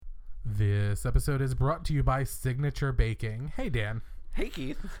This episode is brought to you by Signature Baking. Hey, Dan. Hey,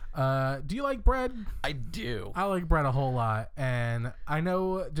 Keith. Do you like bread? I do. I like bread a whole lot, and I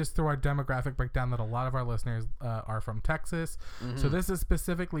know just through our demographic breakdown that a lot of our listeners are from Texas. So this is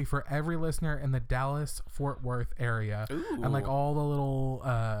specifically for every listener in the Dallas-Fort Worth area. Ooh. And like all the little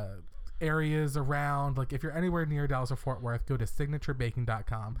areas around. Like if you're anywhere near Dallas or Fort Worth, go to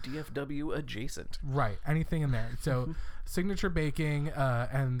signaturebaking.com. DFW adjacent. Right, anything in there. So Signature Baking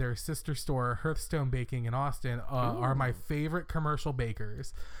and their sister store Hearthstone Baking in Austin are my favorite commercial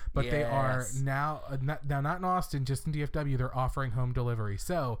bakers, but they are now not in Austin, just in DFW. They're offering home delivery.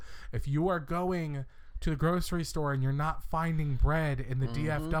 So if you are going to the grocery store and you're not finding bread in the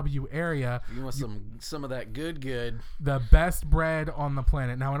DFW area, You want some of that good. the best bread on the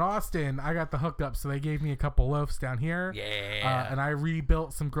planet. Now in Austin, I got the hookup, so they gave me a couple loaves down here. Yeah. And I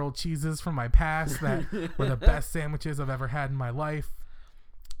rebuilt some grilled cheeses from my past that were the best sandwiches I've ever had in my life.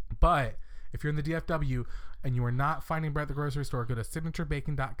 But if you're in the DFW and you are not finding bread at the grocery store, go to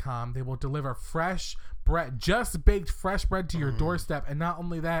signaturebaking.com. They will deliver fresh bread, just baked fresh bread to your doorstep. And not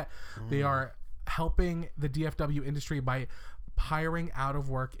only that, they are helping the DFW industry by hiring out of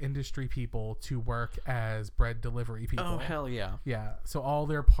work industry people to work as bread delivery people. Oh, hell yeah. Yeah. So all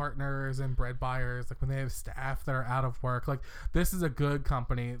their partners and bread buyers, like when they have staff that are out of work, like this is a good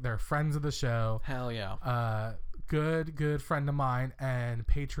company. They're friends of the show. Hell yeah. Good friend of mine and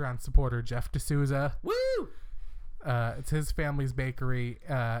Patreon supporter Jeff D'Souza. Woo! It's his family's bakery.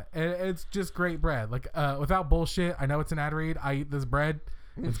 It's just great bread. Like without bullshit, I know it's an ad read. I eat this bread.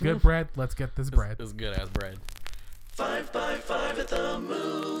 It's good bread. Let's get this bread. It's good as bread. 5 by 5 at the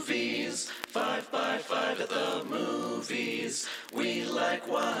movies. 5 by 5 at the movies. We like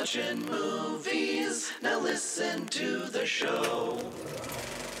watching movies. Now listen to the show.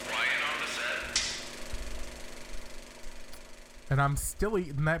 Quiet on the set. And I'm still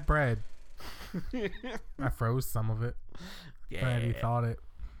eating that bread. I froze some of it. Yeah. Glad you thought it.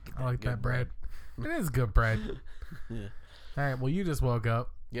 I like good that bread. It is good bread. Yeah. All right. Well, you just woke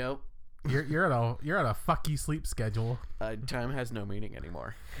up. Yep. You're at a fuck you sleep schedule. Time has no meaning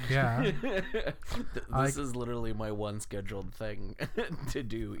anymore. Yeah. This is literally my one scheduled thing to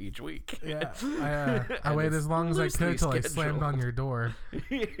do each week. Yeah. I waited as long as I could till I slammed on your door.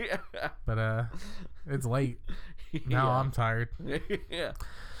 Yeah. But it's late. Now Yeah. I'm tired. Yeah.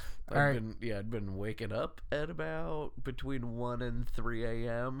 I'd been waking up at about between 1 and 3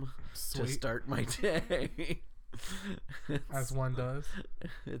 a.m. to start my day. As one does.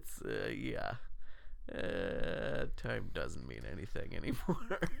 It's time doesn't mean anything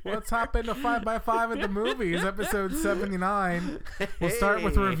anymore. Let's hop into 5 by 5 at the movies, episode 79. We'll start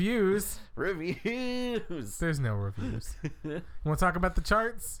with reviews. Reviews. There's no reviews. You want to talk about the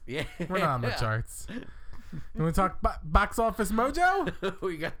charts? Yeah. We're not on the charts. You want to talk box office mojo?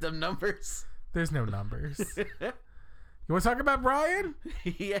 We got them numbers. There's no numbers. You want to talk about Brian?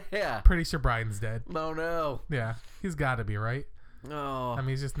 Yeah. Pretty sure Brian's dead. No. Yeah, he's got to be, right? Oh. I mean,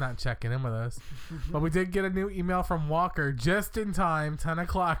 he's just not checking in with us. But we did get a new email from Walker just in time, 10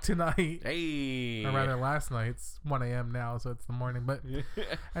 o'clock tonight. Hey. Or rather, last night. It's 1 a.m. now, so it's the morning. But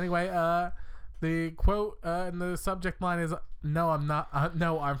anyway, the quote in the subject line is, "No, I'm not.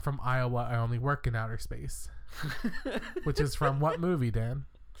 No, I'm from Iowa. I only work in outer space." Which is from what movie, Dan?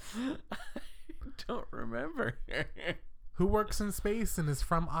 I don't remember. Who works in space and is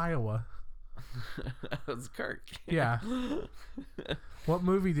from Iowa? That was Kirk. Yeah. What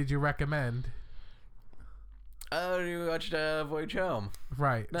movie did you recommend? Oh, you watched Voyage Home.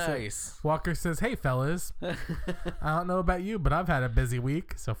 Right. Nice. So Walker says, "Hey, fellas. I don't know about you, but I've had a busy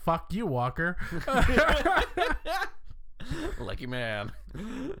week, so fuck you, Walker." Lucky man.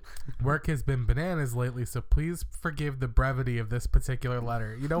 Work has been bananas lately, so please forgive the brevity of this particular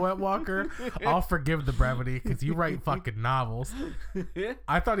letter. You know what, Walker? I'll forgive the brevity because you write fucking novels.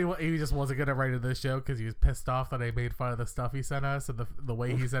 I thought he just wasn't going to write it this show because he was pissed off that I made fun of the stuff he sent us and the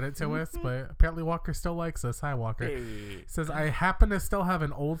way he sent it to us, but apparently Walker still likes us. Hi, Walker. Hey. He says, "I happen to still have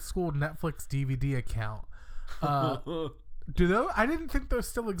an old school Netflix DVD account. Do those? I didn't think those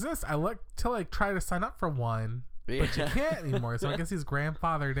still exist. I looked to try to sign up for one. But you can't anymore, so I guess he's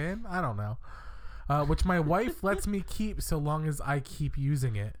grandfathered in. I don't know. Which my wife lets me keep so long as I keep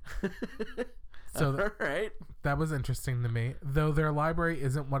using it. So All right. that was interesting to me. Though their library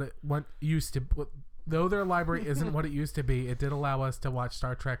isn't what it used to. Though their library isn't what it used to be, it did allow us to watch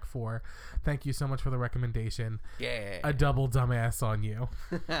Star Trek 4. Thank you so much for the recommendation. Yeah. A double dumbass on you.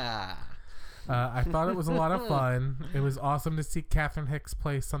 I thought it was a lot of fun. It was awesome to see Catherine Hicks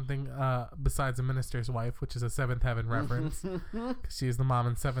play something besides a minister's wife, which is a Seventh Heaven reference. She is the mom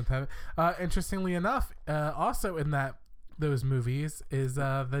in Seventh Heaven. Interestingly enough, also in that those movies is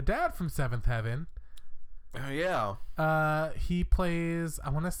the dad from Seventh Heaven. Oh yeah. He plays, I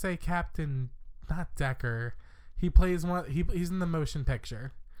want to say Captain, not Decker. He plays he's in the motion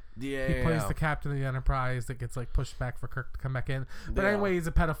picture. Yeah. He plays the captain of the Enterprise that gets like pushed back for Kirk to come back in. But Yeah. anyway, he's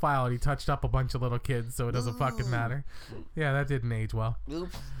a pedophile and he touched up a bunch of little kids, so it doesn't fucking matter. Yeah, that didn't age well.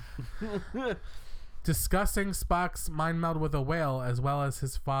 Oops. Discussing Spock's mind meld with a whale, as well as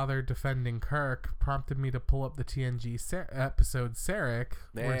his father defending Kirk, prompted me to pull up the TNG episode Sarek,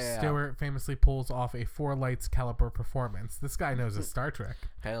 where Yeah. Stewart famously pulls off a 4 lights caliber performance. This guy knows his Star Trek.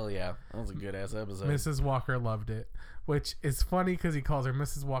 Hell yeah. That was a good ass episode. Mrs. Walker loved it, which is funny because he calls her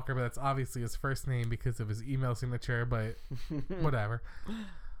Mrs. Walker, but that's obviously his first name because of his email signature, but whatever.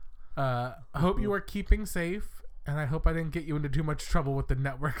 I hope you are keeping safe. And I hope I didn't get you into too much trouble with the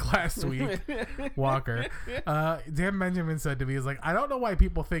network last week, Walker. Dan Benjamin said to me, he's like, I don't know why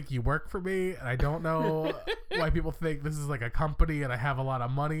people think you work for me. And I don't know why people think this is like a company and I have a lot of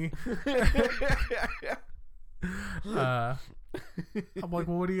money. I'm like,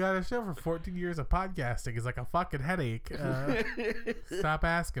 well, what do you got to show for 14 years of podcasting? It's like a fucking headache. Stop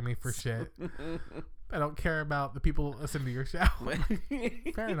asking me for shit. I don't care about the people that listen to your show.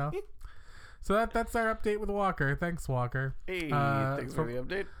 Fair enough. So that's our update with Walker. Thanks, Walker. Hey, thanks for the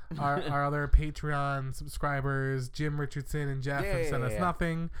update. Our other Patreon subscribers, Jim Richardson and Jeff, have sent us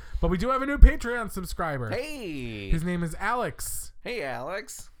nothing. But we do have a new Patreon subscriber. Hey. His name is Alex. Hey,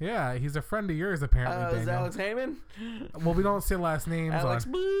 Alex. Yeah, he's a friend of yours, apparently, Is Daniel. Alex Heyman? Well, we don't say last names Alex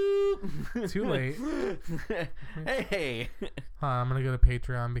on... Boop. Too late. Hey. I'm going to go to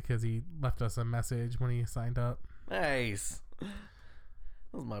Patreon because he left us a message when he signed up. Nice.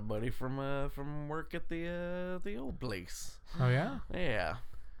 That was my buddy from work at the old place. Oh, yeah? Yeah.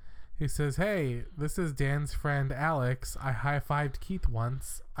 He says, hey, this is Dan's friend Alex. I high-fived Keith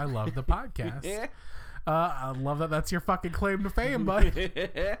once. I love the podcast. Yeah. I love that that's your fucking claim to fame, bud.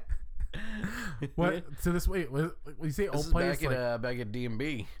 What? So this, wait, when you say This old is place? back at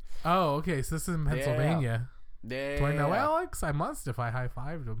D&B. Oh, okay, so this is in Pennsylvania. Yeah. Do I know Alex? I must if I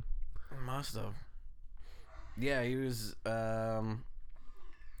high-fived him. Must have. Yeah, he was,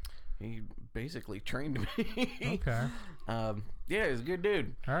 he basically trained me. Okay. Yeah, he's a good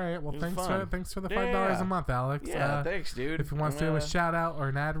dude. All right, well, It was thanks for the $5 Yeah. a month, Alex. Yeah, thanks, dude. If you want to do a shout out or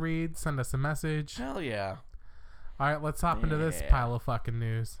an ad read, send us a message. Hell yeah. All right, let's hop into this Yeah. pile of fucking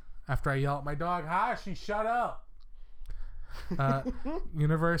news. After I yell at my dog, Hashi, shut up.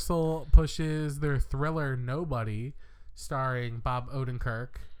 Universal pushes their thriller Nobody, starring Bob Odenkirk.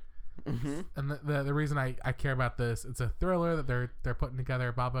 Mm-hmm. And the reason I care about this, it's a thriller that they're putting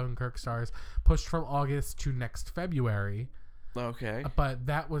together. Bob Odenkirk stars, pushed from August to next February. Okay. But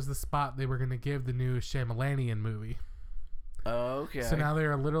that was the spot they were going to give the new Shyamalanian movie. Okay. So now they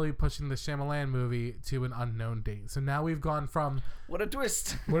are literally pushing the Shyamalan movie to an unknown date. So now we've gone from... What a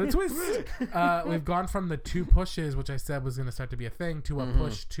twist. What a twist. We've gone from the 2 pushes, which I said was going to start to be a thing, to a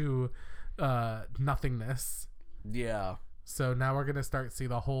push to nothingness. Yeah. So now we're going to start to see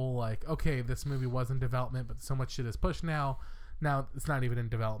the whole, like, okay, this movie was in development, but so much shit is pushed now. Now it's not even in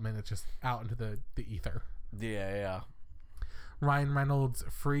development. It's just out into the ether. Yeah. Ryan Reynolds'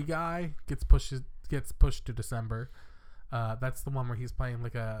 Free Guy gets pushed to December. That's the one where he's playing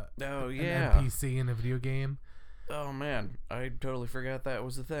like an NPC in a video game. Oh man, I totally forgot that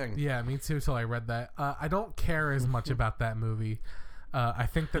was a thing. Yeah, me too. Till I read that, I don't care as much about that movie. I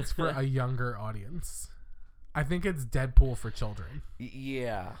think that's for a younger audience. I think it's Deadpool for children.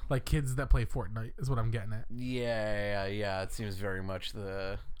 Yeah. Like kids that play Fortnite is what I'm getting at. Yeah. It seems very much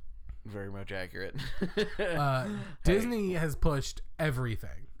accurate. Disney has pushed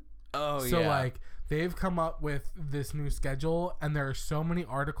everything. Oh, So yeah. like they've come up with this new schedule, and there are so many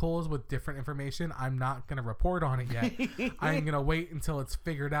articles with different information. I'm not gonna report on it yet. I'm gonna wait until it's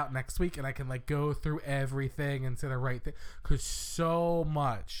figured out next week, and I can like go through everything and say the right thing, because so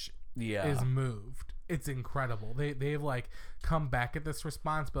much is moved. It's incredible. They've like come back at this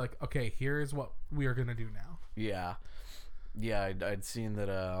response, but like, okay, here's what we are gonna do now. Yeah, I'd seen that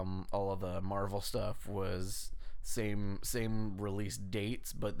all of the Marvel stuff was same release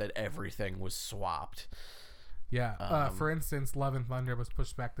dates, but that everything was swapped. Yeah. For instance, Love and Thunder was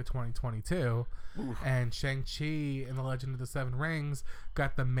pushed back to 2022, and Shang-Chi and the Legend of the Seven Rings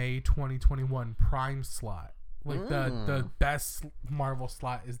got the May 2021 Prime slot. Like the best Marvel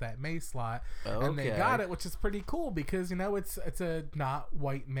slot is that May slot, and they got it, which is pretty cool because you know it's a not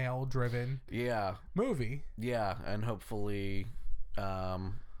white male driven movie. Yeah, and hopefully, I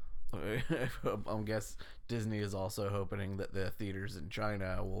guess Disney is also hoping that the theaters in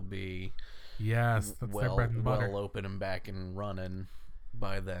China will be that's their bread and butter. well open and back and running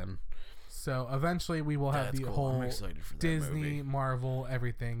by then. So eventually we will have That's the cool. whole I'm excited for that Disney, movie. Marvel,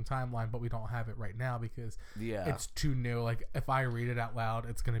 everything timeline, but we don't have it right now because Yeah. it's too new. Like if I read it out loud,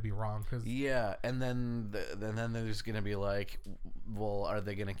 it's going to be wrong. Cause Yeah, and then then there's gonna be like, well, are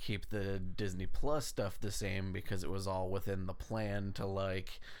they gonna keep the Disney Plus stuff the same because it was all within the plan to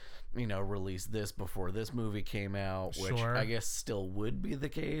like, you know, release this before this movie came out, which Sure. I guess still would be the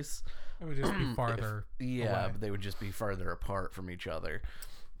case. it would just be farther. Yeah, away. but they would just be farther apart from each other.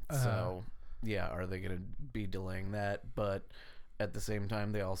 So yeah, are they gonna be delaying that? But at the same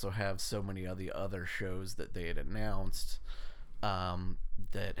time, they also have so many of the other shows that they had announced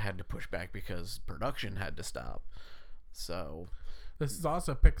that had to push back because production had to stop. So This is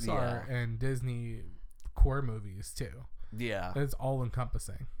also Pixar Yeah. and Disney core movies too. yeah, It's all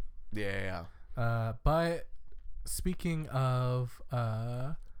encompassing. yeah. But speaking of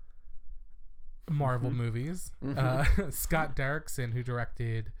Marvel movies, Scott Derrickson, who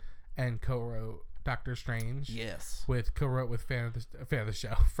directed and co-wrote Doctor Strange, Yes. co-wrote with friend of the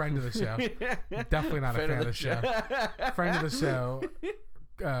show, definitely not a fan of the show, friend of the show,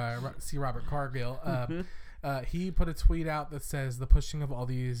 C. Robert Cargill. He put a tweet out that says the pushing of all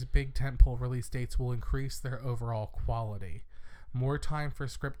these big tentpole release dates will increase their overall quality. More time for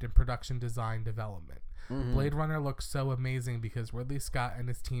script and production design development. Blade Runner looks so amazing because Ridley Scott and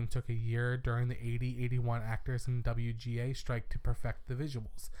his team took a year during the 80-81 actors and WGA strike to perfect the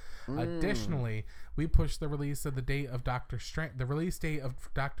visuals. Additionally, we pushed the release of the release date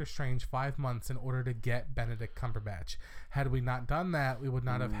of Doctor Strange 5 months in order to get Benedict Cumberbatch. Had we not done that, we would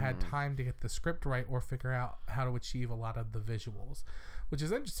not have had time to get the script right or figure out how to achieve a lot of the visuals, which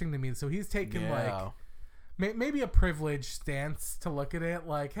is interesting to me. So he's taken maybe a privileged stance to look at it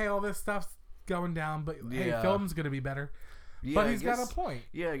like, hey, all this stuff's going down, but hey, film's gonna be better. Yeah, But he's got a point.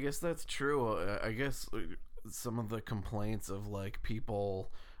 Yeah, I guess that's true. I guess some of the complaints of like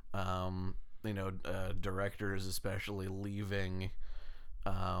people, directors especially leaving,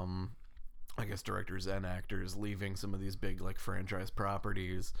 I guess directors and actors leaving some of these big like franchise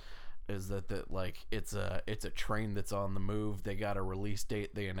properties, is that like it's a train that's on the move. They got a release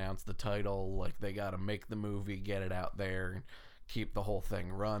date. They announce the title. Like they got to make the movie, get it out there, and keep the whole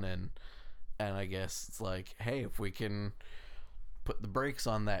thing running. And I guess it's like, hey, if we can put the brakes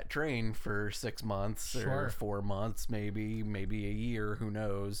on that train for 6 months or 4 months, maybe a year, who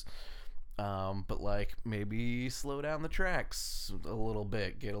knows? But like maybe slow down the tracks a little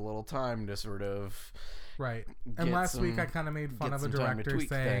bit, get a little time to sort of Right. And last week I kind of made fun of a director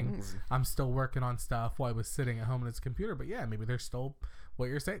saying, I'm still working on stuff while I was sitting at home on his computer. But yeah, maybe they're still, what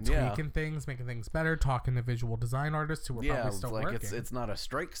you're saying, tweaking things, making things better, talking to visual design artists who are probably still like working. it's not a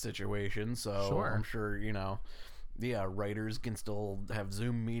strike situation, so I'm sure, writers can still have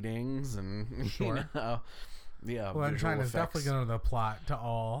Zoom meetings and, well, I'm trying to definitely get into the plot to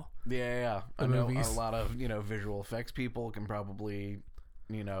all I know movies. A lot of, visual effects people can probably,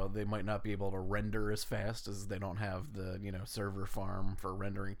 they might not be able to render as fast as they don't have the, server farm for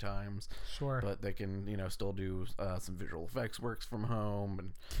rendering times. Sure. But they can, still do some visual effects works from home.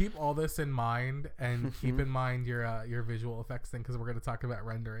 And keep all this in mind, and keep in mind your visual effects thing, because we're going to talk about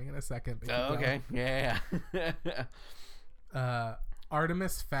rendering in a second. Okay. Yeah.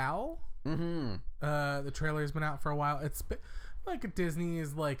 Artemis Fowl. The trailer's been out for a while. It's been, like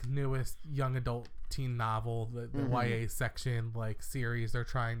Disney's like newest young adult teen novel, the YA section like series they're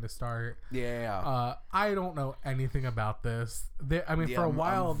trying to start. I don't know anything about this. For a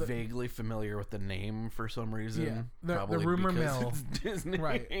while, I'm vaguely familiar with the name for some reason. The rumor mill, it's Disney,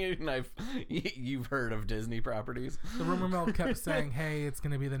 right? And you've heard of Disney properties. The rumor mill kept saying, "Hey, it's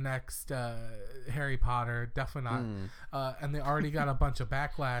going to be the next Harry Potter." Definitely not. And they already got a bunch of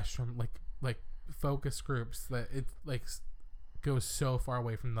backlash from like focus groups that it like goes so far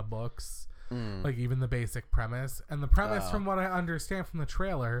away from the books. Like even the basic premise. And the premise, from what I understand from the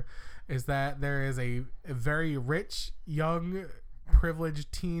trailer, is that there is a very rich, young,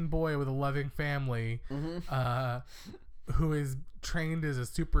 privileged teen boy with a loving family who is trained as a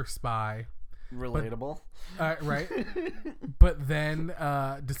super spy. Relatable. Right. But then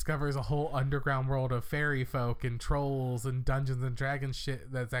discovers a whole underground world of fairy folk and trolls and Dungeons and Dragons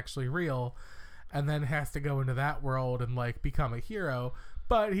shit that's actually real, and then has to go into that world and like become a hero.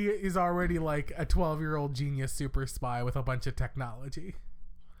 But he is already like a 12-year-old genius super spy with a bunch of technology.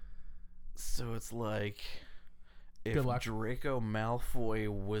 So it's like if Draco Malfoy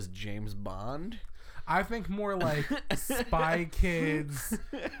was James Bond. I think more like spy kids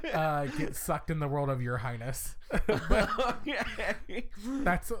get sucked in the world of Your Highness.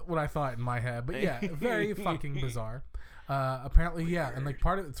 That's what I thought in my head. But yeah, very fucking bizarre. Apparently, yeah. And like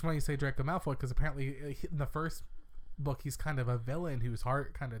part of it's funny you say Draco Malfoy, because apparently in the first book he's kind of a villain whose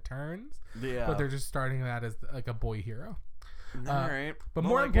heart kind of turns. Yeah. But they're just starting that as like a boy hero. All right. But Well,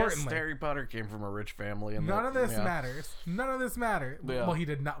 more I guess importantly, Harry Potter came from a rich family. And none of this yeah. matters. None of this matters. Yeah. Well, he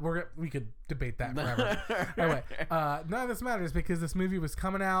did not. We could debate that forever. Anyway, none of this matters because this movie was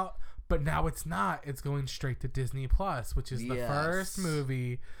coming out, but now it's not. It's going straight to Disney Plus, which is the Yes. first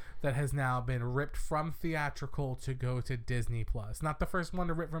movie that has now been ripped from theatrical to go to Disney Plus. Not the first one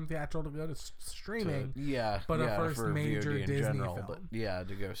to rip from theatrical to go to streaming, But a first for major VOD in Disney general, film. But yeah,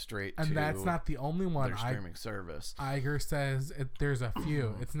 to go straight and to that's not the only one. their streaming service. Iger says there's a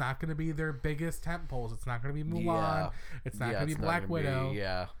few. It's not going to be their biggest tentpoles. It's not going to be Mulan. Yeah. It's not Yeah, going to it's be not Black gonna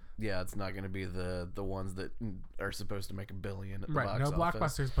Widow. Yeah, it's not going to be the ones that are supposed to make $1 billion at the Right, box no office.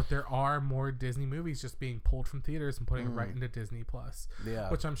 blockbusters, but there are more Disney movies just being pulled from theaters and putting it right into Disney Plus.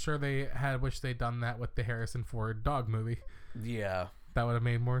 Yeah. Which I'm sure they had wished they'd done that with the Harrison Ford dog movie. Yeah. That would have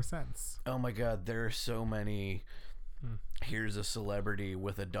made more sense. Oh my God, there are so many here's a celebrity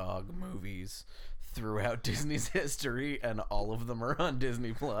with a dog movies throughout Disney's history, and all of them are on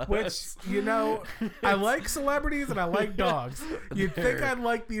Disney Plus. Which, I like celebrities and I like dogs. You'd think I'd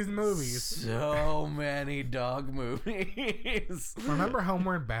like these movies. So many dog movies. Remember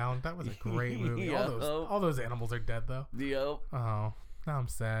Homeward Bound? That was a great movie. Yeah. All those animals are dead, though. Yep. Oh, now I'm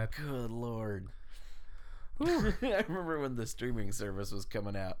sad. Good Lord. I remember when the streaming service was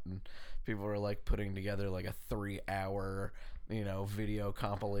coming out and people were like putting together like a 3-hour, video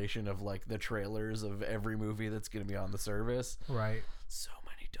compilation of like the trailers of every movie that's going to be on the service. Right. So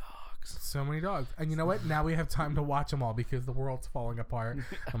many dogs. So many dogs. And you know what? Now we have time to watch them all because the world's falling apart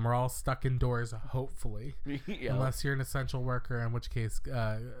and we're all stuck indoors, hopefully. Yeah. Unless you're an essential worker, in which case,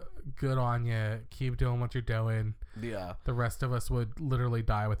 good on you. Keep doing what you're doing. Yeah. The rest of us would literally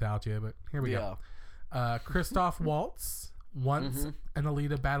die without you, but here we go. Christoph Waltz wants an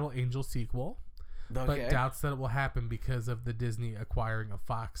Alita Battle Angel sequel, but doubts that it will happen because of the Disney acquiring of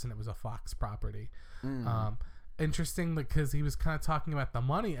Fox, and it was a Fox property. Interesting because he was kind of talking about the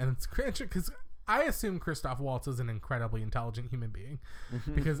money, and it's interesting because I assume Christoph Waltz is an incredibly intelligent human being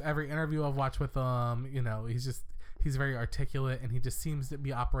because every interview I've watched with him, he's very articulate, and he just seems to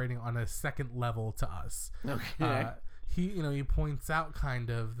be operating on a second level to us. Okay. He points out kind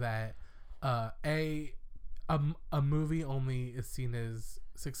of that a movie only is seen as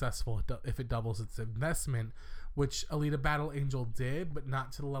successful if it doubles its investment, which Alita Battle Angel did, but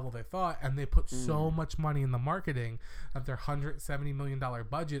not to the level they thought. And they put so much money in the marketing that their $170 million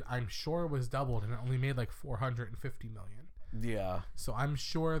budget, I'm sure, was doubled, and it only made like $450 million. Yeah. So I'm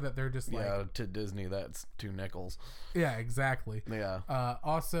sure that they're just to Disney, that's 2 nickels. Yeah, exactly. Yeah.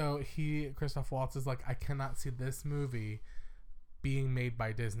 Also, Christoph Waltz is like, I cannot see this movie being made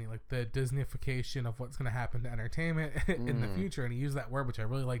by Disney, like the Disneyfication of what's going to happen to entertainment in the future. And he used that word, which I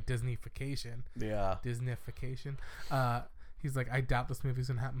really like, Disneyfication. Yeah. Disneyfication. He's like, I doubt this movie's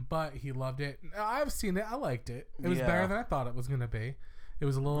going to happen, but he loved it. I've seen it. I liked it. It was better than I thought it was going to be. It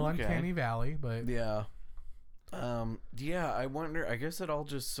was a little uncanny valley, but yeah. I wonder, I guess it all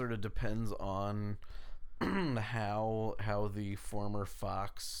just sort of depends on how the former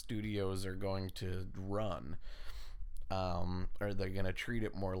Fox studios are going to run. Are they going to treat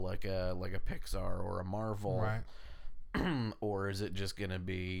it more like a Pixar or a Marvel? right. Or is it just going to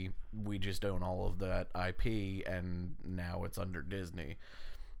be, we just own all of that IP and now it's under Disney?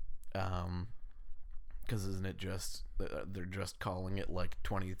 Because isn't it just, they're just calling it like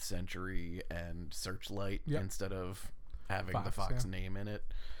 20th Century and Searchlight instead of having the Fox name in it?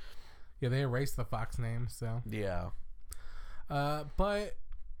 Yeah, they erased the Fox name, so. Yeah. But,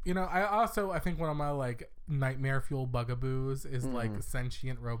 I think one of my like nightmare fuel bugaboos is like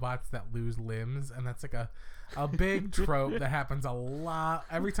sentient robots that lose limbs, and that's like a big trope that happens a lot.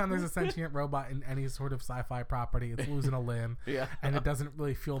 Every time there's a sentient robot in any sort of sci-fi property, it's losing a limb, and it doesn't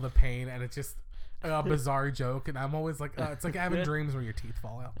really feel the pain, and it's just a bizarre joke. And I'm always like, it's like having dreams where your teeth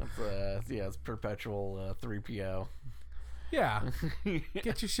fall out. It's perpetual 3PO. Yeah.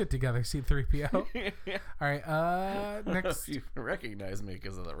 Get your shit together, C-3PO. All right, next. You recognize me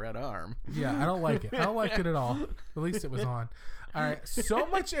because of the red arm. Yeah, I don't like it. I don't like it at all. At least it was on. All right, so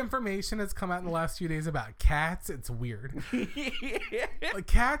much information has come out in the last few days about cats. It's weird. Like,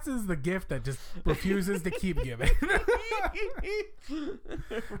 cats is the gift that just refuses to keep giving.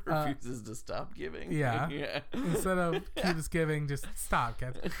 Refuses to stop giving. Yeah. Instead of keeps giving, just stop,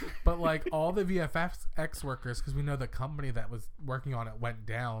 cats. But like all the VFX workers, because we know the company that was working on it went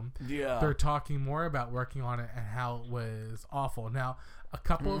down. Yeah. They're talking more about working on it and how it was awful. Now, a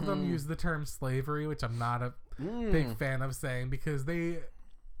couple of them use the term slavery, which I'm not a big fan of saying, because they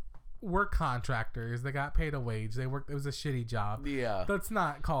were contractors. They got paid a wage. They worked. It was a shitty job. Yeah. Let's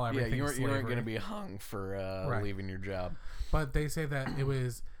not call everything you slavery. weren't going to be hung for leaving your job. But they say that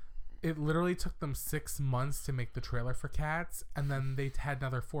it literally took them 6 months to make the trailer for Cats, and then they had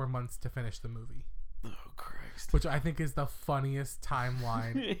another 4 months to finish the movie. Oh, Christ. Which I think is the funniest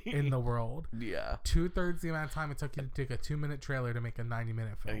timeline in the world. Yeah. 2/3 the amount of time it took you to take a 2-minute trailer to make a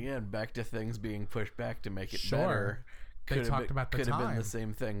 90-minute film. Again, back to things being pushed back to make it Sure. better. They talked about the Could have been time. the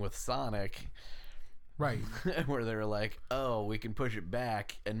same thing with Sonic. Right. Where they were like, oh, we can push it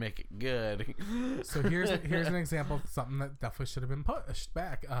back and make it good. So here's an example of something that definitely should have been pushed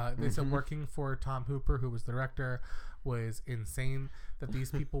back. They said working for Tom Hooper, who was the director, was insane. That these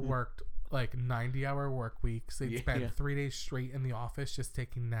people worked like 90-hour work weeks. They'd spend 3 days straight in the office just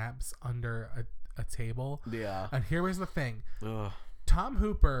taking naps under a table. Yeah. And here was the thing. Ugh. Tom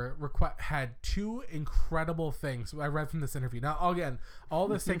Hooper had 2 incredible things I read from this interview. Now, again, all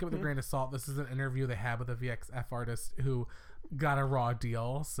this take it with a grain of salt. This is an interview they had with a VXF artist who got a raw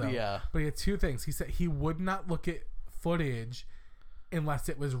deal. So, Yeah. But he had 2 things. He said he would not look at footage unless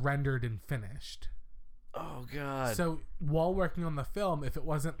it was rendered and finished. Oh, God. So while working on the film, if it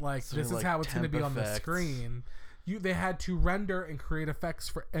wasn't like So, this is like, how it's going to temp be on the effects. screen, they had to render and create effects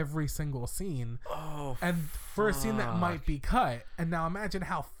for every single scene. Oh, And for a scene that fuck. might be cut. And now imagine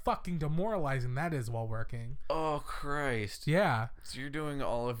how fucking demoralizing that is while working. Oh, Christ. Yeah. So you're doing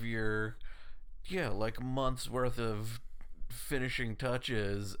all of your, like months worth of finishing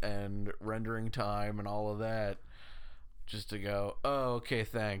touches and rendering time and all of that just to go, oh, okay,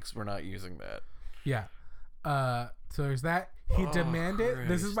 thanks. We're not using that. Yeah. So there's that. He demanded,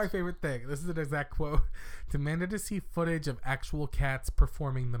 this is my favorite thing. This is an exact quote. Demanded to see footage of actual cats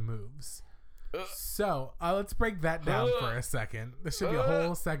performing the moves. So let's break that down for a second. This should be a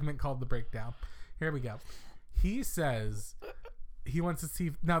whole segment called The Breakdown. Here we go. He says he wants to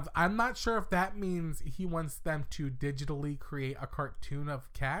see. Now, I'm not sure if that means he wants them to digitally create a cartoon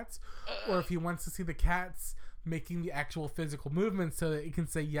of cats or if he wants to see the cats making the actual physical movements so that he can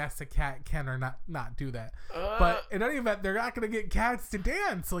say, yes, a cat can or not do that. But in any event, they're not going to get cats to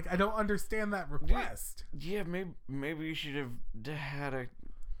dance. Like, I don't understand that request. Yeah, maybe you should have had a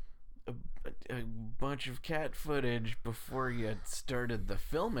bunch of cat footage before you started the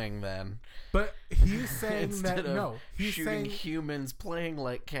filming then. But he's saying Instead that, of no. He's shooting saying humans playing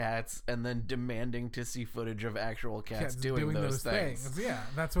like cats and then demanding to see footage of actual cats doing those things. Yeah,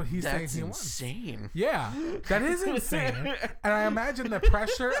 that's what he's That's saying he wants. insane. Yeah, that is insane. And I imagine the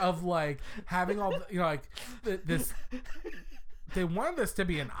pressure of like having all, like this. They wanted this to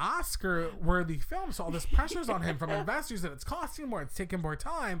be an Oscar-worthy film, so all this pressure's on him from investors that it's costing more, it's taking more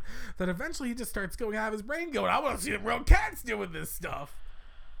time, that eventually he just starts going out of his brain going, I want to see the real cats doing this stuff.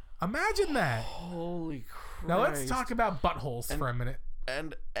 Imagine that. Holy Christ. Now let's talk about buttholes for a minute.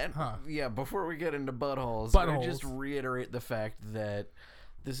 And yeah, before we get into buttholes, Buttholes. I just reiterate the fact that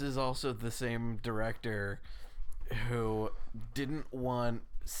this is also the same director who didn't want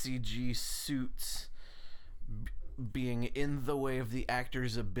CG suits being in the way of the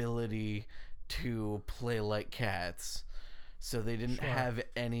actor's ability to play like cats. So they didn't have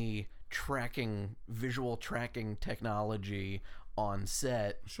any visual tracking technology on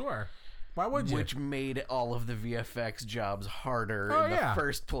set. Sure. Why would you? Which made all of the VFX jobs harder in the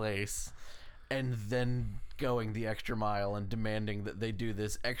first place. And then going the extra mile and demanding that they do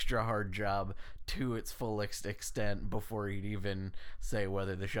this extra hard job to its fullest extent before he'd even say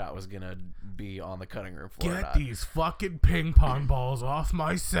whether the shot was going to be on the cutting room floor or Get not. these fucking ping pong balls off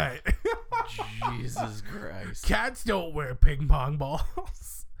my set. Jesus Christ. Cats don't wear ping pong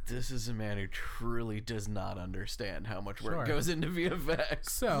balls. This is a man who truly does not understand how much work Sure. goes into VFX.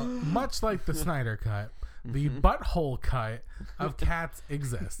 So, much like the Snyder Cut, the butthole cut of Cats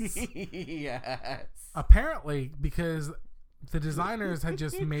exists. Yes. Apparently, because the designers had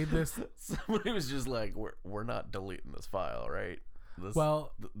just made this. Somebody was just like, we're not deleting this file, right? This,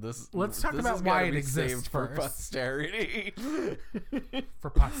 Well, this let's talk this about has why gotta it be exists saved for first. posterity. For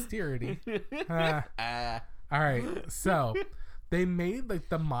posterity. All right, so they made like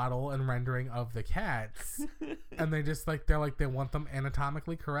the model and rendering of the cats, and they just they want them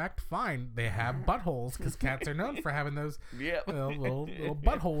anatomically correct. Fine, they have buttholes because cats are known for having those Yep. little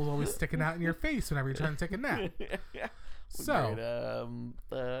buttholes always sticking out in your face whenever you're trying to take a nap. So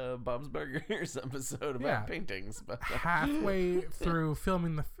Great, Bob's Burgers episode about paintings. But halfway through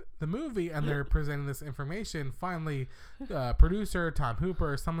filming the movie, and they're presenting this information, finally, producer Tom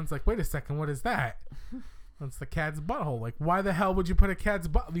Hooper, someone's like, "Wait a second, what is that?" It's the cat's butthole. Like, why the hell would you put a cat's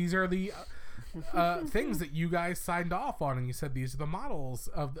butt? These are the things that you guys signed off on, and you said these are the models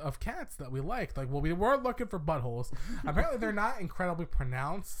of cats that we liked. Like, well, we weren't looking for buttholes. Apparently, they're not incredibly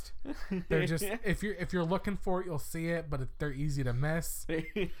pronounced. They're just if you're looking for it, you'll see it, but they're easy to miss.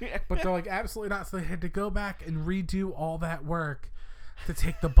 But they're like absolutely not. So they had to go back and redo all that work to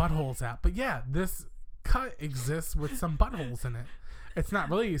take the buttholes out. But yeah, this cut exists with some buttholes in it. It's not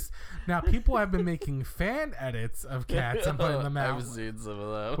released. Now, people have been making fan edits of cats and putting them out I've seen some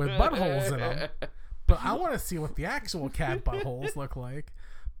of them with buttholes in them. But I want to see what the actual cat buttholes look like.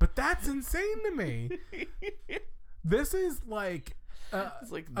 But that's insane to me. This is like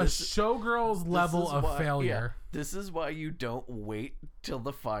It's like a showgirl's level of failure. Yeah, this is why you don't wait till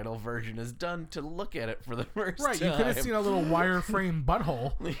the final version is done to look at it for the first time. Right, you could have seen a little wireframe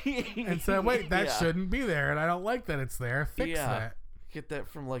butthole and said, wait, that shouldn't be there, and I don't like that it's there. Fix that. Get that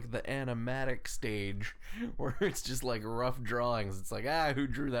from like the animatic stage where it's just like rough drawings. It's like, who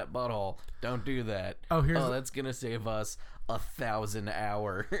drew that butthole? Don't do that. Oh, that's gonna save us 1,000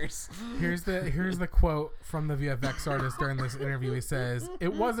 hours. Here's the quote from the VFX artist during this interview. He says,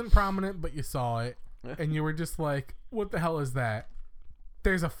 "It wasn't prominent, but you saw it, and you were just like, what the hell is that?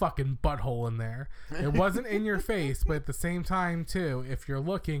 There's a fucking butthole in there. It wasn't in your face, but at the same time, too, if you're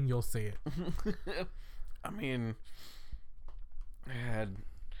looking, you'll see it." I mean, I had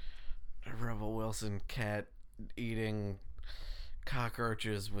a Rebel Wilson cat eating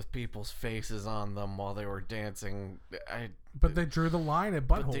cockroaches with people's faces on them while they were dancing. But they drew the line at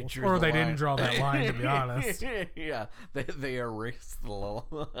buttholes. Or they didn't draw that line, to be honest. Yeah, they erased the little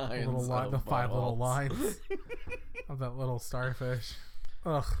lines. The 5 little lines of that little starfish.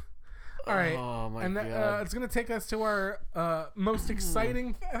 Ugh. All right. Oh my and God. It's going to take us to our most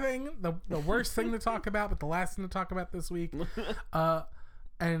exciting thing, the worst thing to talk about, but the last thing to talk about this week.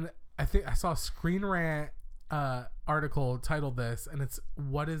 And I think I saw a Screen Rant article titled this, and it's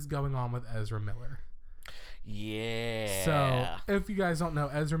 "What is going on with Ezra Miller?" Yeah. So if you guys don't know,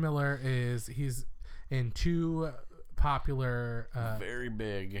 Ezra Miller he's in 2 popular very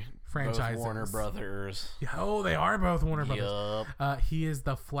big franchises. Both Warner Brothers. Oh, they are both Warner Brothers. Yup. He is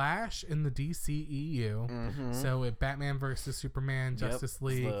the Flash in the DCEU. Mm-hmm. So with Batman versus Superman, Justice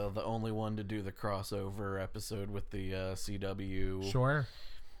League. The only one to do the crossover episode with the CW. Sure.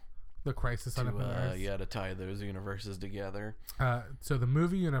 The Crisis on Infinite Earths. Yeah, to tie those universes together. So the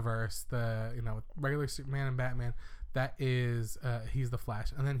movie universe, regular Superman and Batman, that is he's the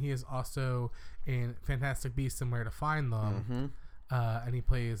Flash, and then he is also in Fantastic Beasts and Where to Find Them. Mm-hmm. And he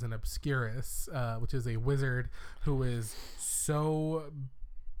plays an Obscurus, which is a wizard who is so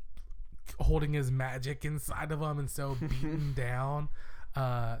holding his magic inside of him and so beaten down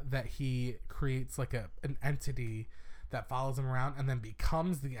that he creates like an entity that follows him around and then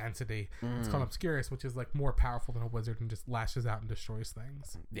becomes the entity. It's called Obscurus, which is like more powerful than a wizard and just lashes out and destroys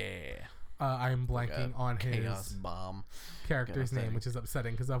things. Yeah. I'm blanking on Chaos his bomb character's name, which is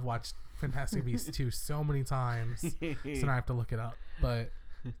upsetting because I've watched Fantastic Beasts 2 so many times, so now I have to look it up. But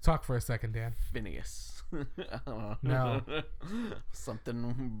talk for a second, Dan. Phineas. I don't know. No.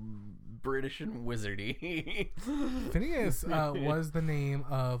 Something British and wizardy. Phineas was the name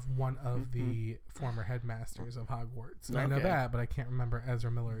of one of the former headmasters of Hogwarts. And I know that, but I can't remember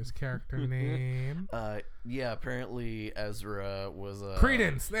Ezra Miller's character name. Yeah, apparently Ezra was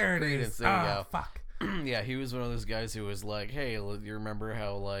Credence. There it is. There you go. Fuck. Yeah, he was one of those guys who was like, hey, you remember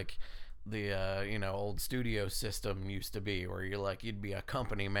how like the old studio system used to be, where you'd be a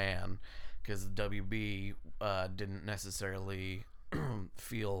company man, because WB didn't necessarily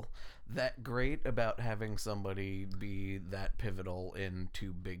feel that great about having somebody be that pivotal in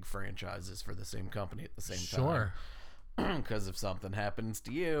 2 big franchises for the same company at the same time. Sure. Because if something happens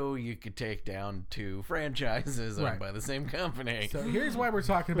to you, you could take down 2 franchises owned by the same company. So here's why we're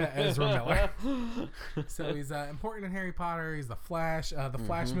talking about Ezra Miller. So he's important in Harry Potter. He's the Flash. The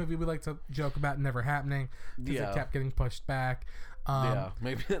Flash movie we like to joke about never happening because it kept getting pushed back.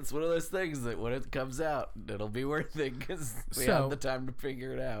 Maybe that's one of those things that when it comes out, it'll be worth it because we have the time to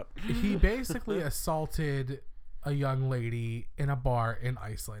figure it out. He basically assaulted a young lady in a bar in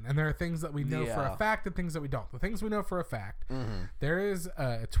Iceland, and there are things that we know for a fact and things that we don't. The things we know for a fact, there is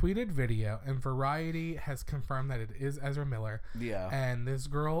a tweeted video, and Variety has confirmed that it is Ezra Miller. Yeah, and this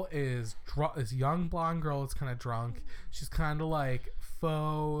girl is this young blonde girl is kind of drunk. She's kind of like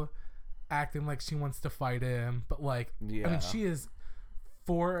faux acting like she wants to fight him, but like I mean, she is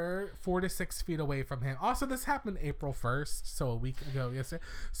 4 to 6 feet away from him. Also, this happened April 1st, so a week ago yesterday.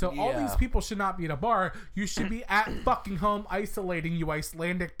 So all these people should not be at a bar. You should be at fucking home isolating, you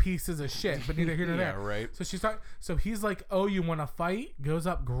Icelandic pieces of shit. But neither here nor there. Right. So he's like, oh, you want to fight? Goes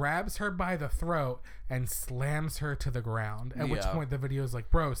up, grabs her by the throat, and slams her to the ground. At which point the video is like,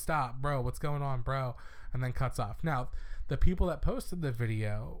 bro, stop, bro, what's going on, bro? And then cuts off. Now, the people that posted the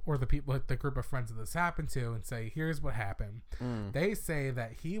video, or the people, the group of friends that this happened to, and say, here's what happened. They say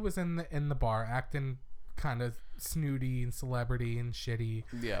that he was in the bar acting kind of snooty and celebrity and shitty.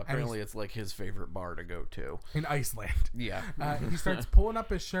 Yeah, apparently it's like his favorite bar to go to in Iceland. Yeah. He starts pulling up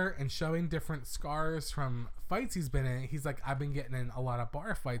his shirt and showing different scars from fights he's been in. He's like, I've been getting in a lot of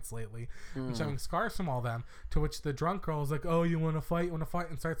bar fights lately, and showing scars from all them. To which the drunk girl is like, oh, you want to fight? You want to fight?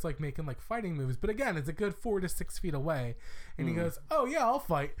 And starts like making like fighting moves. But again, it's a good 4 to 6 feet away. And he goes, oh yeah, I'll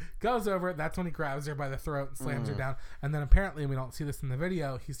fight. Goes over. That's when he grabs her by the throat and slams her down. And then apparently, we don't see this in the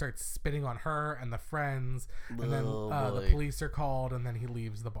video, he starts spitting on her and the friends. And then the police are called, and then he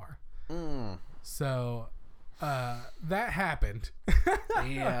leaves the bar. So that happened.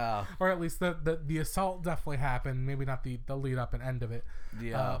 Yeah. Or at least the assault definitely happened. Maybe not the lead up and end of it.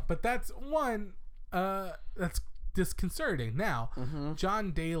 Yeah. But that's one that's disconcerting. Now,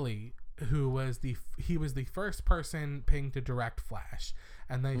 John Daly, who was the first person paying to direct Flash,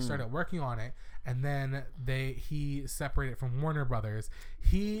 and they started working on it, and then he separated from Warner Brothers.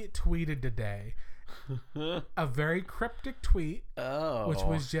 He tweeted today a very cryptic tweet, which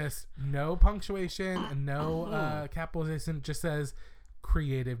was just no punctuation and no capitalization. Just says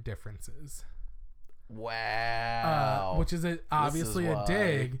creative differences. Wow. Which is obviously a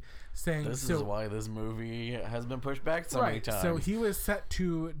dig, saying this is why this movie has been pushed back so many times. So he was set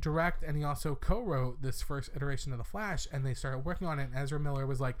to direct, and he also co-wrote this first iteration of The Flash, and they started working on it, and Ezra Miller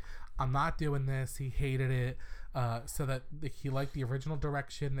was like, I'm not doing this. He hated it. So that he liked the original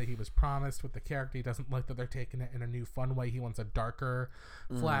direction that he was promised with the character. He doesn't like that they're taking it in a new fun way. He wants a darker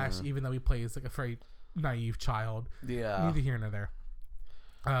Flash, even though he plays like a very naive child. Yeah. Neither here nor there.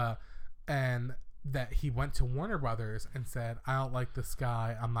 And that he went to Warner Brothers and said, I don't like this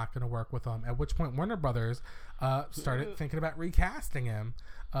guy. I'm not going to work with him. At which point Warner Brothers started thinking about recasting him.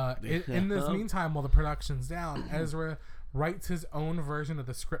 In this meantime, while the production's down, Ezra writes his own version of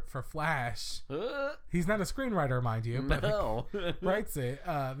the script for Flash. He's not a screenwriter, mind you, but writes it.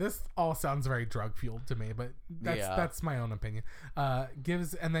 This all sounds very drug fueled to me, but that's my own opinion.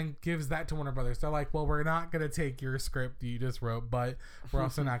 Gives that to Warner Brothers. They're like, well, we're not going to take your script that you just wrote, but we're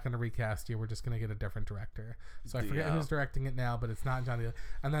also not going to recast you. We're just going to get a different director. So I forget who's directing it now, but it's not Johnny.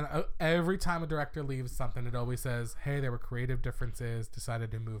 And then every time a director leaves something, it always says, hey, there were creative differences,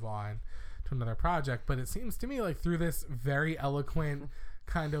 decided to move on to another project. But it seems to me like through this very eloquent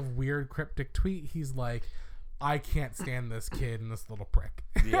kind of weird cryptic tweet, he's like, I can't stand this kid and this little prick.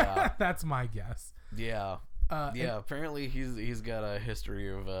 Yeah. That's my guess. Yeah. Apparently he's got a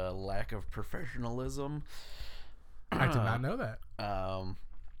history of lack of professionalism. I did not know that.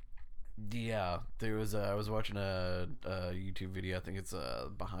 Yeah, there was I was watching a YouTube video. I think it's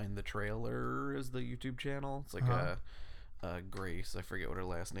Behind the Trailer is the YouTube channel. It's like Grace, I forget what her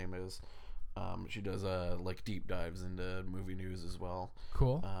last name is. She does like deep dives into movie news as well.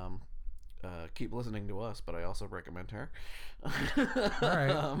 Cool. Keep listening to us, but I also recommend her. All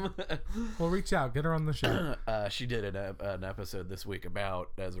right. We'll reach out, get her on the show. She did an episode this week about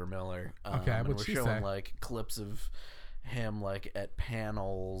Ezra Miller. Okay, and what'd we're she showing say? like clips of him like at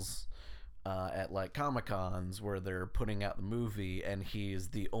panels at like Comic-Cons where they're putting out the movie, and he's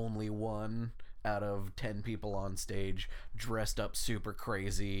the only one out of 10 people on stage dressed up super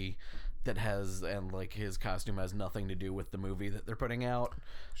crazy and like his costume has nothing to do with the movie that they're putting out.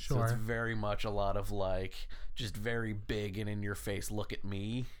 Sure. So it's very much a lot of like just very big and in your face, look at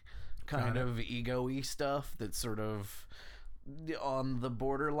me kind of ego-y stuff that's sort of on the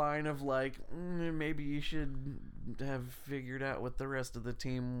borderline of like maybe you should have figured out with the rest of the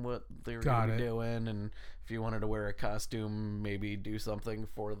team what they were going to be doing, and if you wanted to wear a costume, maybe do something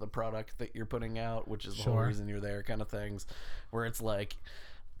for the product that you're putting out, which is the whole reason you're there, kind of things, where it's like,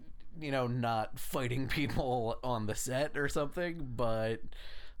 you know, not fighting people on the set or something, but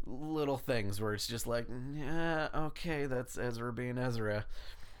little things where it's just like, yeah, okay, that's Ezra being Ezra.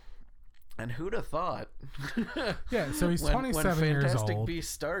 And who'd have thought? Yeah, so he's 27 years old. When Fantastic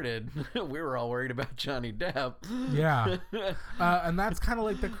Beasts started, we were all worried about Johnny Depp. Yeah. And that's kind of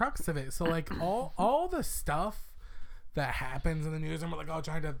like the crux of it. So, like, all the stuff that happens in the news, and we're like, oh,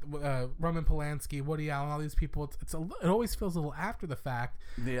 Johnny Depp, Roman Polanski, Woody Allen, all these people, it always feels a little after the fact.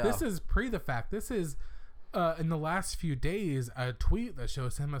 Yeah. This is pre the fact. This is, in the last few days, a tweet that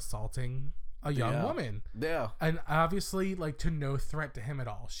shows him assaulting a young woman. Yeah. And obviously, like, to no threat to him at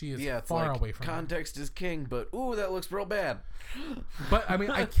all. She is It's far like, away from him. context is king, but ooh, that looks real bad. But, I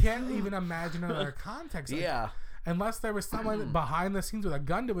mean, I can't even imagine another context. Like, Yeah. unless there was someone behind the scenes with a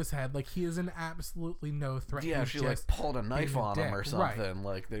gun to his head, like, he is in absolutely no threat. Yeah, He's she like just pulled a knife being a on him or dick. something. Right.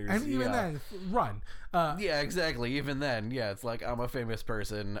 Like there's And even then, run. yeah, exactly. Even then, yeah, it's like, I'm a famous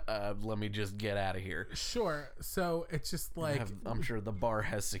person. Let me just get out of here. Sure. So it's just like, I'm sure the bar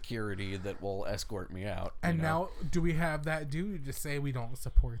has security that will escort me out. and you know? now do we have that duty to say we don't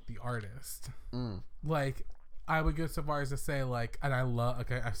support the artist? Like, I would go so far as to say, like, and I love,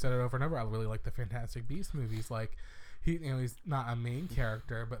 okay, I've said it over and over, I really like the Fantastic Beasts movies. Like, he's not a main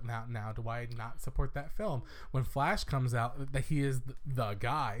character, but now do I not support that film? When Flash comes out, that he is the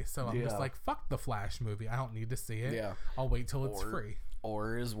guy. So I'm just like, fuck the Flash movie. I don't need to see it. Yeah. I'll wait till it's free.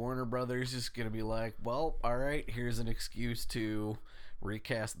 Or is Warner Brothers just gonna be like, well, all right, here's an excuse to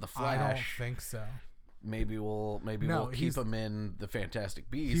recast the Flash? I don't think so. Maybe we'll keep him in the Fantastic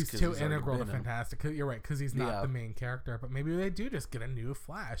Beasts. He's too integral to Fantastic. You're right, because he's not Yeah. the main character. But maybe they do just get a new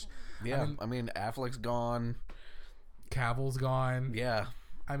Flash. Yeah, I mean Affleck's gone. Cavill's gone. Yeah,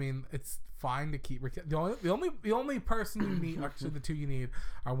 I mean, it's fine to keep the only person you need, actually the two you need,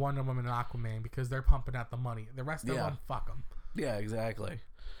 are Wonder Woman and Aquaman, because they're pumping out the money. The rest of them, fuck them. yeah, exactly.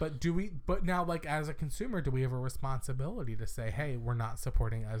 But now, like, as a consumer, do we have a responsibility to say, hey, we're not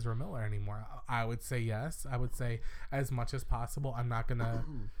supporting Ezra Miller anymore? I would say yes. I would say as much as possible. I'm not gonna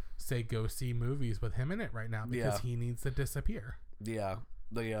say go see movies with him in it right now, because he needs to disappear. Yeah.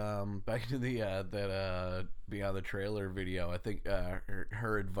 The back to the that Beyond the Trailer video, I think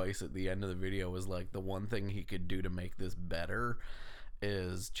her advice at the end of the video was like, the one thing he could do to make this better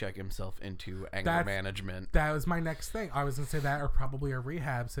is check himself into anger management. That was my next thing. I was gonna say that, or probably a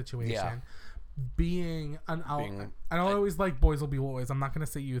rehab situation. Yeah. Being I always like boys will be boys. I'm not gonna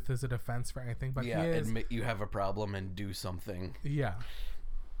say youth as a defense for anything, but admit you have a problem and do something. Yeah.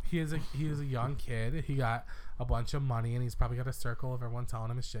 He is a young kid. He got a bunch of money, and he's probably got a circle of everyone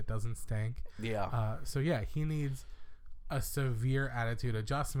telling him his shit doesn't stink. Yeah. So yeah, he needs a severe attitude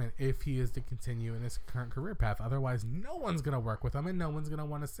adjustment if he is to continue in his current career path. Otherwise, no one's gonna work with him, and no one's gonna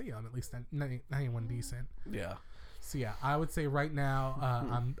want to see him. At least anyone decent. Yeah. So yeah, I would say right now,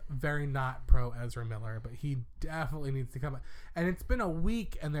 I'm very not pro Ezra Miller, but he definitely needs to come. And it's been a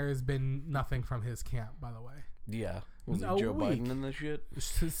week, and there has been nothing from his camp, by the way. Yeah. Was it A Joe week. Biden in this shit?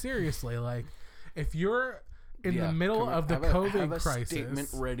 Seriously, like, if you're in the middle Come on, of the have COVID a crisis, statement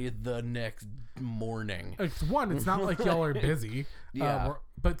ready the next morning. it's not like y'all are busy. Yeah.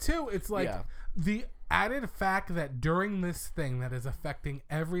 But two, it's like the added fact that during this thing that is affecting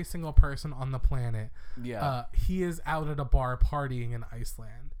every single person on the planet, he is out at a bar partying in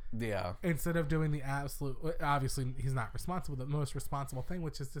Iceland. Yeah. Instead of doing the absolute, obviously he's not responsible, the most responsible thing,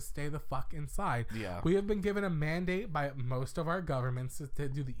 which is to stay the fuck inside. Yeah. We have been given a mandate by most of our governments to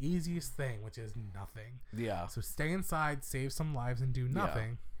do the easiest thing, which is nothing. Yeah. So stay inside, save some lives, and do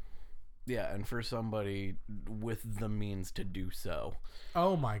nothing. Yeah, and for somebody with the means to do so.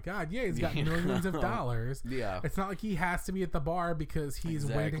 Oh my God. Yeah, he's got millions of dollars. Yeah. It's not like he has to be at the bar because he's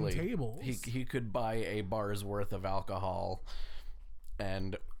waiting tables. He could buy a bar's worth of alcohol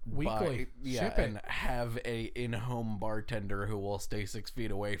and weekly ship and have a in-home bartender who will stay 6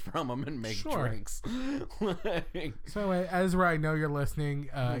 feet away from him and make drinks. So Ezra, I know you're listening.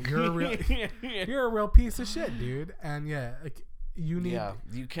 You're a real piece of shit, dude. And yeah, like, you need. Yeah,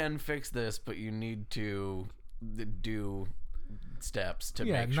 you can fix this, but you need to do steps to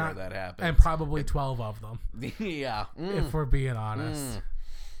make sure that happens, and probably 12 of them. Yeah, if we're being honest.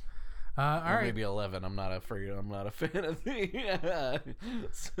 All right. Maybe 11. I'm not a fan of the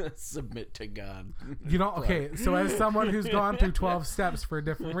submit to God. You know, okay, so as someone who's gone through 12 steps for a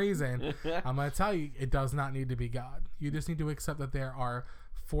different reason, I'm going to tell you, it does not need to be God. You just need to accept that there are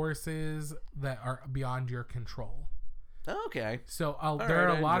forces that are beyond your control. Okay. So there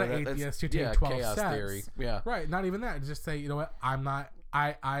are a lot of atheists who take 12 chaos steps. Theory. Yeah. Right. Not even that. Just say, you know what? I'm not.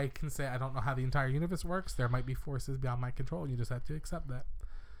 I can say I don't know how the entire universe works. There might be forces beyond my control. You just have to accept that.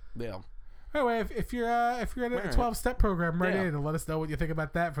 Yeah. Anyway, if you're in a 12-step program, write in and let us know what you think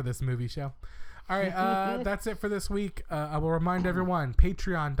about that for this movie show. All right, that's it for this week. I will remind everyone,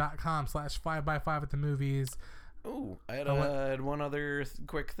 patreon.com/5x5 at the movies. Ooh, I had one other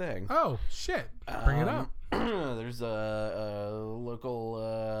quick thing. Oh, shit. Bring it up. There's a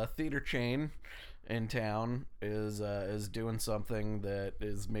local theater chain in town is doing something that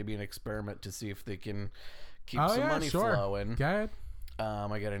is maybe an experiment to see if they can keep some money flowing. Go ahead.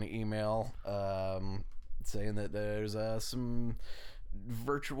 I got an email saying that there's some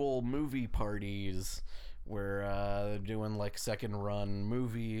virtual movie parties We're doing like second run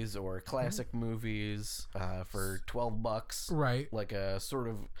movies or classic movies for $12. Right. Like a sort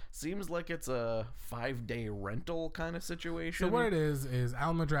of seems like it's a 5-day rental kind of situation. So what it is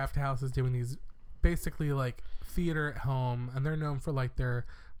Alamo Drafthouse is doing these basically like theater at home, and they're known for like their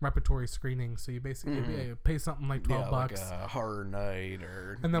repertory screenings. So you basically pay something like $12, like a horror night,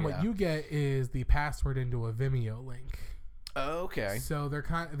 or and then what you get is the password into a Vimeo link. Oh, okay. So they're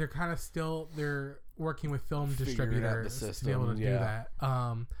kind of still working with film Figuring out the distributors to be able to system, do that.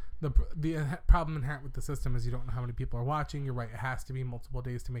 The problem inherent with the system is you don't know how many people are watching. You're right; it has to be multiple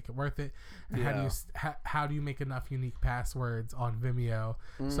days to make it worth it. And how do you make enough unique passwords on Vimeo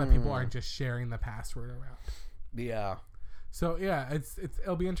so that people aren't just sharing the password around? Yeah. So yeah,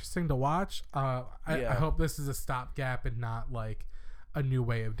 it'll be interesting to watch. I hope this is a stopgap and not like a new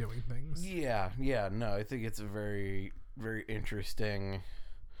way of doing things. Yeah. No, I think it's a very, very interesting.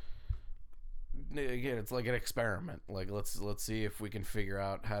 Again, it's like an experiment. Like let's see if we can figure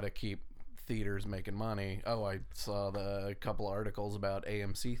out how to keep theaters making money. Oh, I saw a couple articles about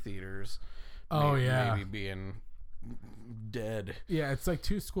AMC theaters. Maybe being dead. Yeah, it's like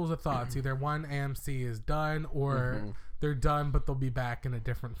two schools of thoughts. Either one, AMC is done, or they're done, but they'll be back in a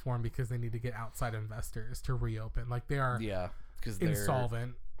different form because they need to get outside investors to reopen. Like they are because they're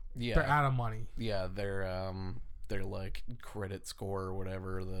insolvent. Yeah, they're out of money. Yeah, they're like credit score or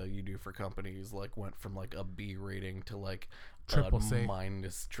whatever you do for companies like went from like a B rating to like triple C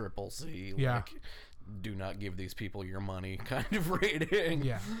minus triple C. Yeah. Like, do not give these people your money kind of rating.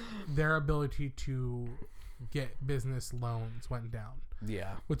 Yeah, their ability to get business loans went down.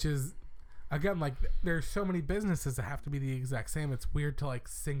 Yeah, which is again like there's so many businesses that have to be the exact same. It's weird to like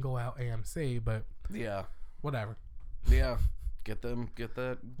single out AMC, but whatever. Yeah, get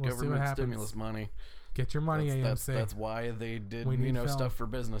that government stimulus money. Get your money, AMC. That's why they did stuff for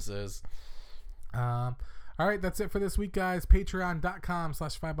businesses. All right, that's it for this week, guys.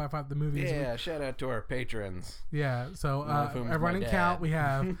 Patreon.com/5x5 the movies. Yeah, shout out to our patrons. Yeah, so a running count, we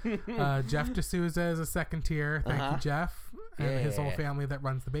have Jeff D'Souza as a second tier. Thank you, Jeff, and his whole family that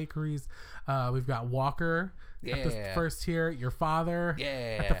runs the bakeries. We've got Walker at the first tier, your father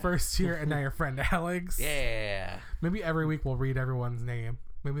at the first tier, and now your friend Alex. Yeah. Maybe every week we'll read everyone's name.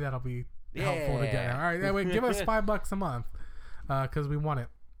 Maybe that'll be helpful to get. All right, that way give us $5 a month because we want it.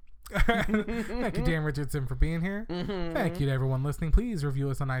 Thank you, Dan Richardson, for being here. Thank you to everyone listening. Please review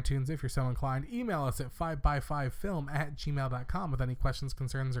us on iTunes if you're so inclined. Email us at 5x5film@gmail.com with any questions,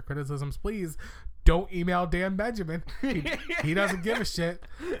 concerns, or criticisms. Please don't email Dan Benjamin. He doesn't give a shit.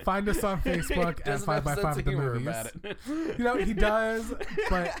 Find us on Facebook at 5x5 the movies. He does,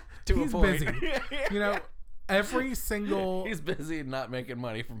 but he's busy. Every single... He's busy not making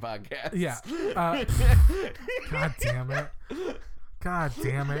money from podcasts. Yeah. God damn it. God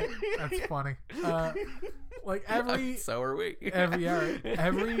damn it. That's funny. So are we.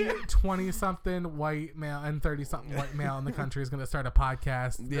 every 20-something white male and 30-something white male in the country is going to start a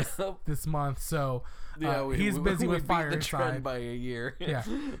podcast this month. So he's busy with Fireside. The trend by a year. Yeah.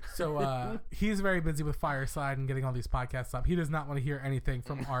 So he's very busy with Fireside and getting all these podcasts up. He does not want to hear anything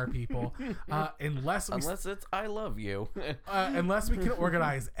from our people unless it's I love you. Unless we can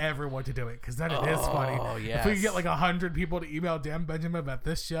organize everyone to do it, because then it is funny. Yes. If we can get like 100 people to email Dan Benjamin about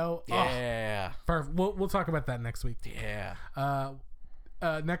this show. Yeah. We'll talk about that next week. Yeah.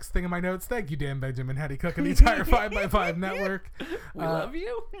 Next thing in my notes, thank you, Dan Benjamin. How'd he cook an entire 5x5 network? We love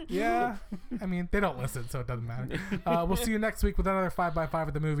you. Yeah. I mean, they don't listen, so it doesn't matter. We'll see you next week with another 5x5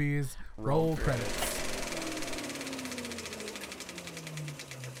 at the movies. Roll credits.